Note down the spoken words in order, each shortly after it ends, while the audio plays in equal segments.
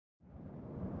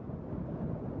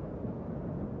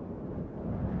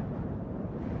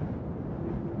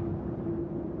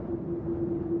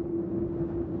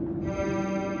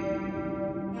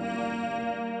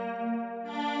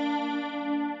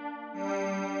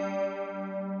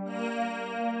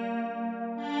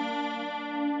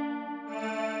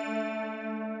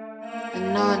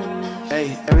Anonymous.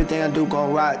 Hey, everything I do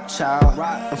gon' rock, child.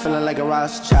 I'm feeling like a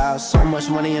Rothschild. So much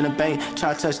money in the bank,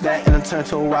 try to touch that and I turn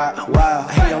to a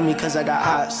wild. Hate on me cause I got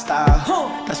hot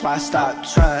style. That's why I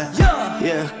stopped trying.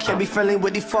 Yeah, can't be friendly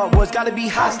with these fuck boys, gotta be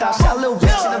hostile. Shot a little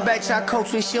bitch in the back, try to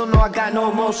coach me. She don't know I got no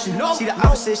emotion. She the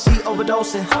opposite, she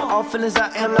overdosing. All feelings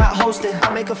I am not hosting.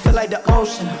 I make her feel like the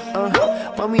ocean.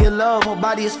 When we in love, her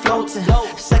body is floating.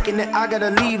 Second that I gotta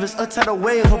leave is a tidal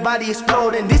wave, her body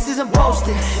exploding. This isn't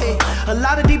posted. Hey, a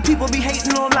lot of these people be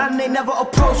hating online and they never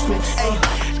approach me. Hey,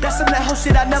 that's some that whole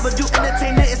shit I never do.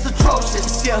 Entertainment is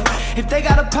atrocious. Yeah, if they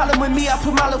got a problem with me, I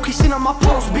put my location on my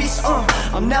post, bitch.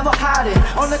 I'm never hiding.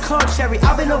 On the contrary,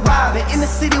 I've been arriving in the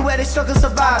city where they struggle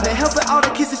surviving, helping all the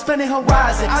kids expanding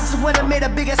horizon. I just went and made a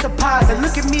big ass deposit.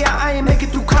 Look at me, I ain't make it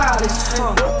through college.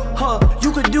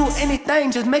 You could do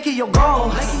anything, just make it your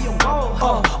goal.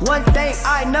 One thing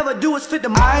I never do is fit the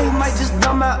mold. I might just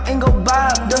dumb out and go buy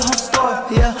the whole store.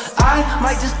 Yeah, I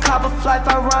might just cop a flight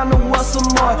around the world some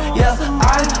more. Yeah,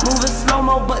 I'm moving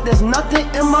slow-mo, but there's nothing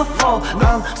in my phone.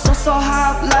 I'm so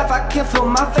high up life, I can't feel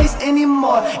my face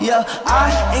anymore. Yeah, I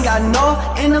ain't got no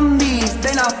enemies,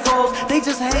 they not foes. They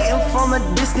just hating from a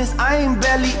distance, I ain't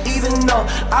barely even know.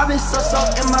 I've been so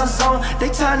in my zone, they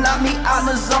try to knock me out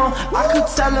the zone. I could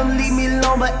tell them leave me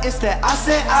alone, but instead I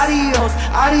said adios,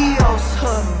 adios.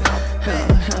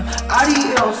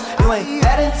 Adios, you ain't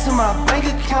adding to my bank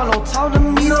account, don't talk to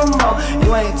me no more.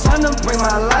 You ain't tryna bring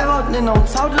my life up, then don't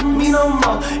talk to me no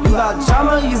more. You bout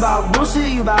drama, you bout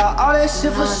bullshit, you bout all that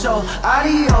shit for sure.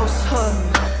 Adios,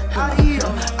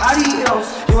 adios,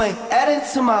 you ain't adding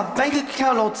to my bank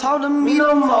account, don't talk to me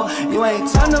no more. You ain't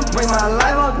tryna bring my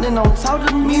life up, then don't talk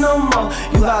to me no more.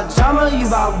 You bout drama, you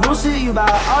bout bullshit, you bout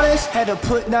all that shit. Had to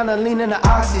put down the lean and the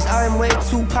oxys. I am way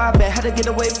too poppin', had to get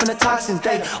away from the toxins.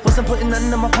 They wasn't putting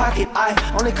nothing in my pocket, I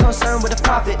only concerned with the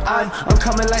profit. I'm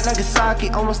coming like Nagasaki,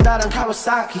 almost died on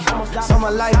Kawasaki. So my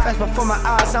life fast before my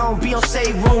eyes, I don't be on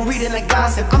shade room reading the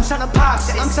gossip. I'm tryna pop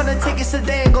shit, I'm tryna take it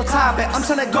today and go top it. I'm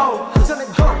tryna go.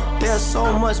 There's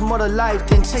so much more to life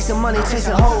than chasing money,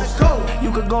 chasing hoes.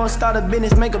 You could go and start a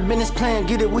business, make a business plan,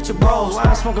 get it with your bros.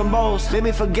 I'm smoking bowls, made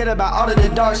me forget about all of the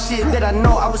dark shit that I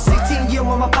know. I was 16 years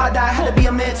when my pa died, had to be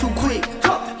a man too quick.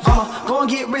 Go and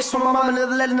get rich from my mama,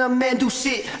 never letting a man do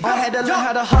shit. I had to learn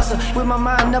how to hustle, with my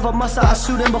mind never muscle. I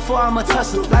shoot him before I'm a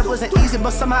tussle. Life wasn't easy,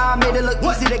 but somehow I made it look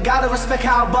easy. They gotta respect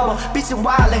how I bubble, bitch and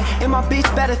wildin'. And my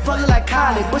bitch better fucking like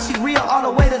Kylie, but she real all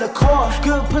the way to the core.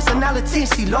 Good personality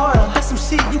and she loyal. That's some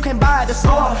shit you can't buy at the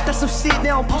store. That's some shit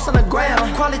they don't post on the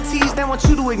ground. Qualities they want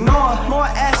you to ignore. More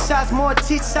ass shots, more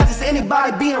teeth shots. Is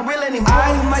anybody being real anymore?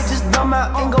 I might just dumb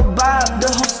out and go buy the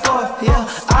whole store. Yeah,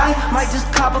 I might just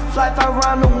cop a flight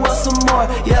around the world some more.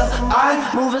 Yeah,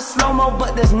 I'm moving slow-mo,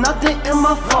 but there's nothing in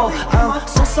my phone. I'm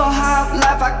so high up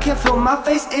life, I can't feel my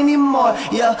face anymore.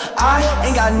 Yeah, I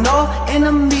ain't got no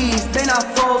enemies, they not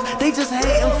foes. They just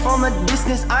hating from a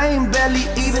distance, I ain't barely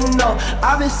even know.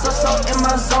 I've been so in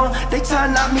my zone, they try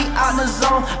to knock me out the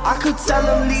zone. I could tell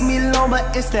them leave me alone,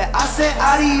 but instead I said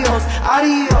adios,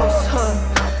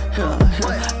 adios.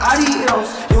 Adios,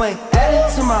 you ain't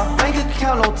adding to my bank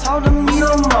account, don't talk to me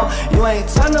no more. You ain't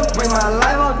tryna bring my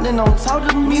life up, then don't talk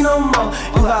to me no more.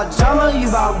 You bout drama,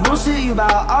 you bout bullshit, you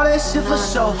bout all that shit for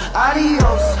sure.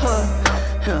 Adios,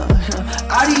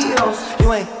 adios,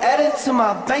 you ain't adding to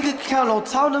my bank account, don't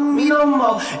talk to me no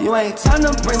more. You ain't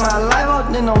tryna bring my life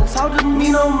up, then don't talk to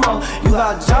me no more. You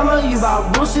bout drama, you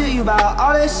bout bullshit, you bout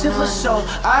all that shit for sure.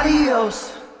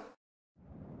 Adios.